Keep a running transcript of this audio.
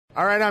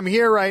All right, I'm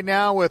here right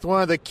now with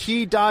one of the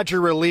key Dodger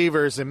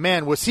relievers, and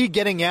man, was he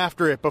getting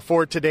after it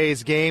before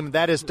today's game.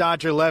 That is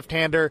Dodger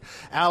left-hander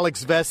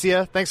Alex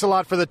Vesia. Thanks a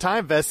lot for the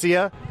time,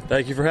 Vesia.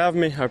 Thank you for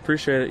having me. I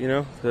appreciate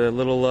it. The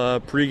little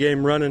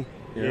pregame running,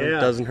 it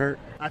doesn't hurt.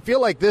 I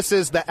feel like this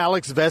is the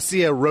Alex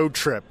Vesia road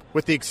trip,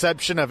 with the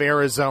exception of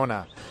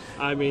Arizona.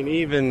 I mean,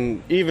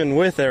 even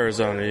with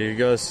Arizona, you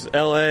go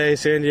L.A.,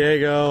 San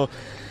Diego,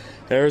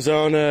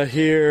 Arizona,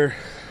 here.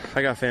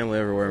 I got family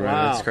everywhere, man.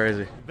 Wow. It's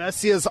crazy.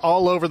 Vesia's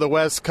all over the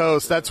West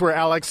Coast. That's where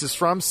Alex is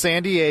from,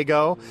 San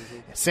Diego.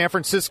 San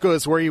Francisco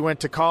is where you went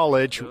to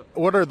college.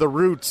 What are the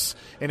roots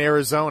in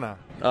Arizona?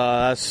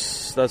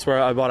 That's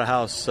where I bought a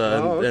house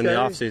in the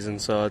off season,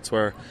 so that's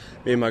where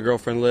me and my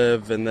girlfriend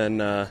live, and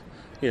then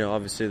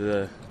obviously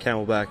the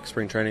Camelback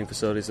spring training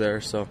facilities there.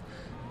 So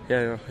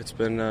yeah, it's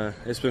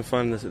been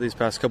fun these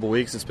past couple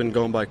weeks. It's been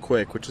going by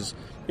quick, which has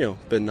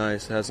been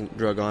nice. It hasn't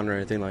drug on or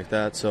anything like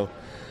that. So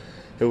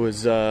it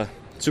was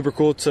super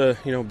cool to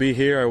be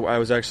here. I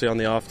was actually on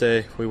the off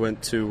day. We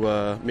went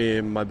to me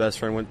and my best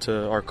friend went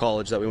to our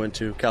college that we went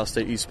to, Cal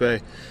State East Bay.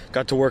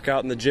 Got to work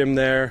out in the gym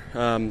there,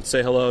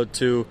 say hello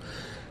to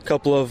a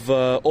couple of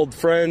old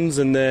friends,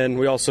 and then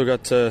we also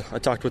I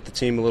talked with the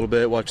team a little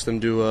bit, watched them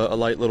do a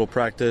light little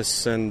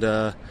practice, and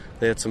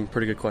they had some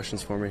pretty good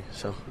questions for me.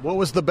 So what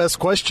was the best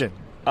question?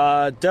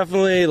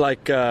 Definitely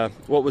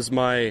what was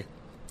my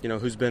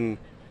who's been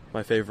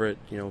my favorite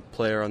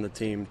player on the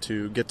team,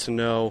 to get to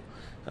know,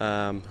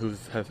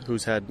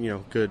 who's had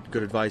good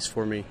advice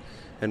for me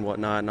and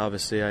whatnot. And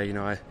obviously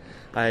I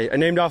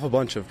named off a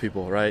bunch of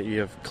people, right? You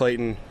have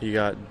Clayton, you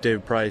got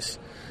David Price,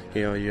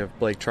 you have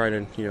Blake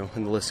Trinan,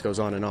 and the list goes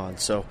on and on.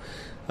 So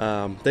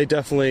they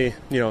definitely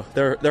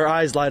their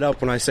eyes light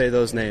up when I say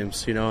those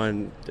names,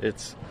 and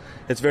it's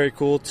very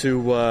cool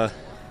to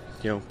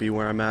be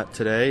where I'm at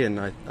today, and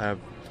I have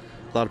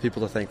a lot of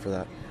people to thank for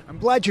that. I'm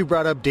glad you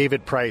brought up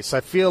David Price.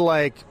 I feel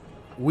like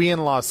we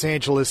in Los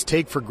Angeles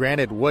take for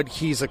granted what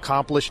he's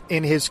accomplished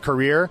in his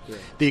career,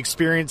 the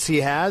experience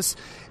he has,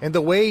 and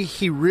the way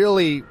he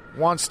really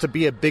wants to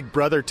be a big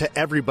brother to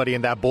everybody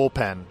in that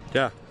bullpen.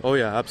 Yeah. Oh,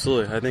 yeah,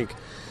 absolutely. I think,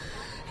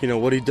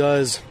 what he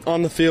does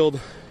on the field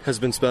has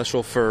been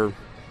special for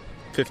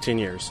 15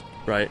 years,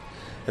 right?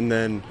 And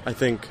then I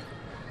think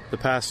the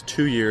past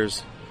 2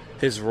 years,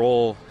 his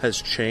role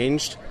has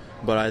changed,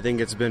 but I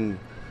think it's been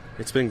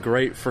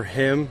great for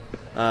him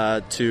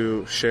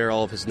to share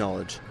all of his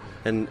knowledge.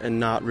 And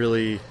not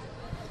really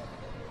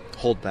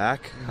hold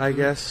back, I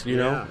guess,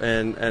 know.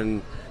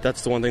 And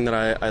that's the one thing that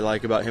I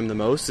like about him the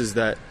most, is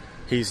that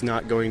he's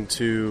not going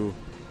to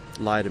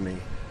lie to me,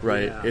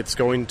 right? Yeah. It's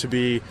going to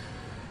be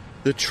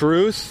the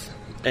truth,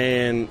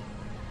 and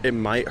it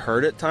might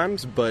hurt at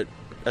times, but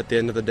at the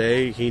end of the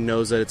day, he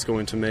knows that it's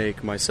going to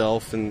make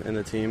myself and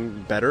the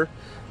team better.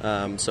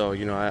 So,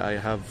 I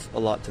have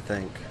a lot to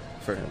thank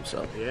for him.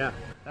 So yeah.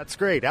 That's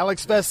great.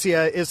 Alex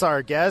Vesia is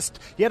our guest.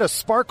 You had a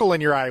sparkle in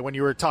your eye when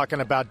you were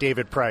talking about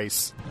David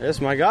Price. It's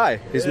my guy.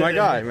 He's my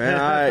guy, man.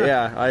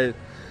 I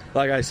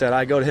like I said,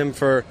 I go to him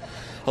for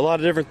a lot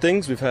of different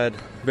things. We've had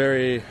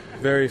very,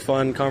 very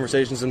fun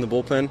conversations in the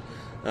bullpen.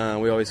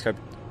 We always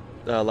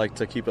like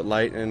to keep it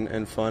light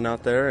and fun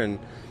out there, and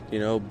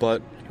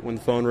but when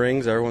the phone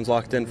rings, everyone's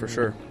locked in for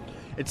sure.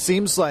 It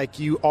seems like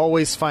you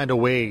always find a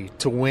way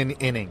to win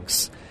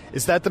innings.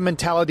 Is that the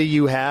mentality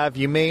you have?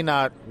 You may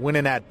not win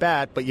an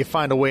at-bat, but you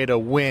find a way to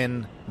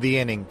win the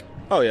inning.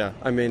 Oh, yeah.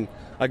 I mean,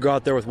 I go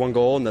out there with one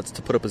goal, and that's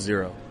to put up a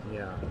 0.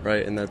 Yeah.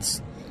 Right? And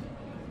that's,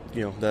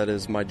 that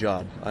is my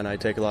job. And I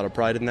take a lot of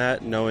pride in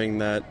that, knowing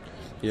that,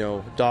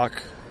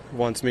 Doc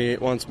wants me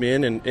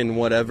in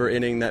whatever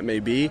inning that may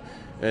be.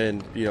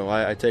 And,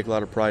 I take a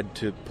lot of pride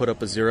to put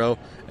up a 0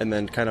 and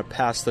then kind of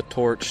pass the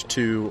torch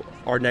to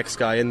our next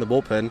guy in the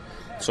bullpen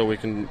so we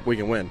can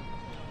win.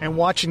 And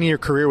watching your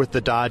career with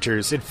the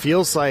Dodgers, it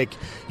feels like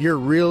you're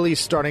really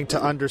starting to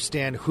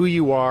understand who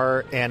you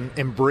are and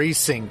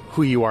embracing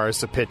who you are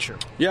as a pitcher.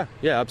 Yeah,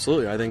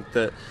 absolutely. I think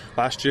that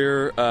last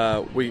year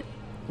we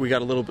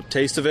got a little bit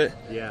taste of it,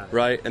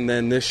 right? And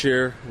then this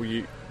year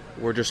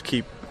we're just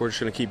going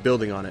to keep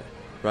building on it,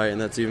 right? And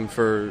that's even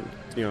for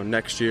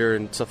next year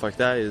and stuff like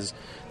that.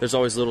 There's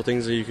always little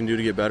things that you can do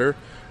to get better,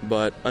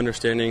 but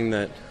understanding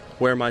that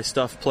where my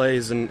stuff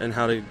plays and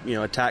how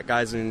to attack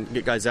guys and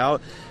get guys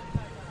out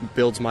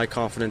builds my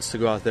confidence to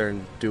go out there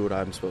and do what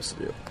I'm supposed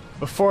to do.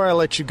 Before I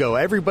let you go,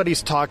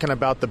 everybody's talking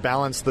about the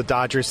balance the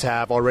Dodgers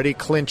have, already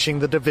clinching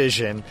the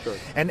division. Sure.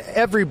 And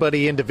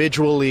everybody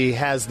individually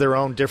has their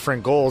own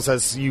different goals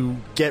as you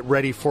get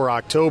ready for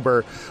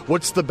October.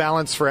 What's the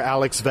balance for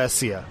Alex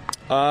Vesia?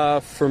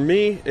 For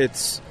me,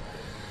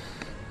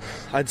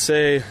 I'd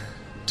say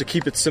to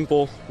keep it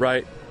simple,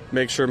 right?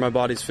 Make sure my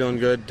body's feeling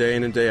good day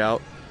in and day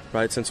out,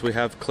 right? Since we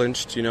have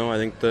clinched, I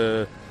think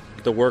the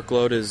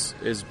workload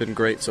has been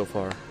great so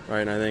far, right?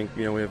 And I think,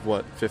 we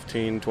have,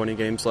 15, 20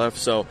 games left.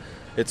 So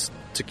it's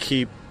to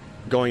keep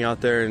going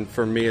out there, and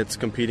for me, it's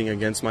competing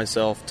against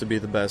myself to be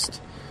the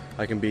best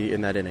I can be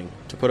in that inning,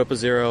 to put up a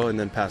 0 and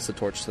then pass the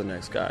torch to the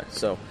next guy.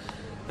 So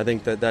I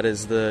think that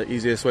is the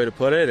easiest way to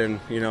put it.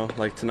 And,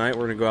 like tonight,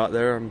 we're going to go out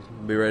there and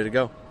be ready to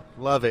go.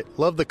 Love it.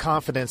 Love the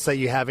confidence that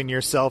you have in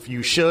yourself.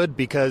 You should,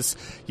 because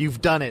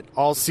you've done it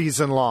all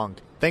season long.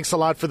 Thanks a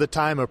lot for the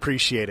time.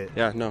 Appreciate it.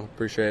 Yeah, no,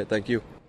 appreciate it. Thank you.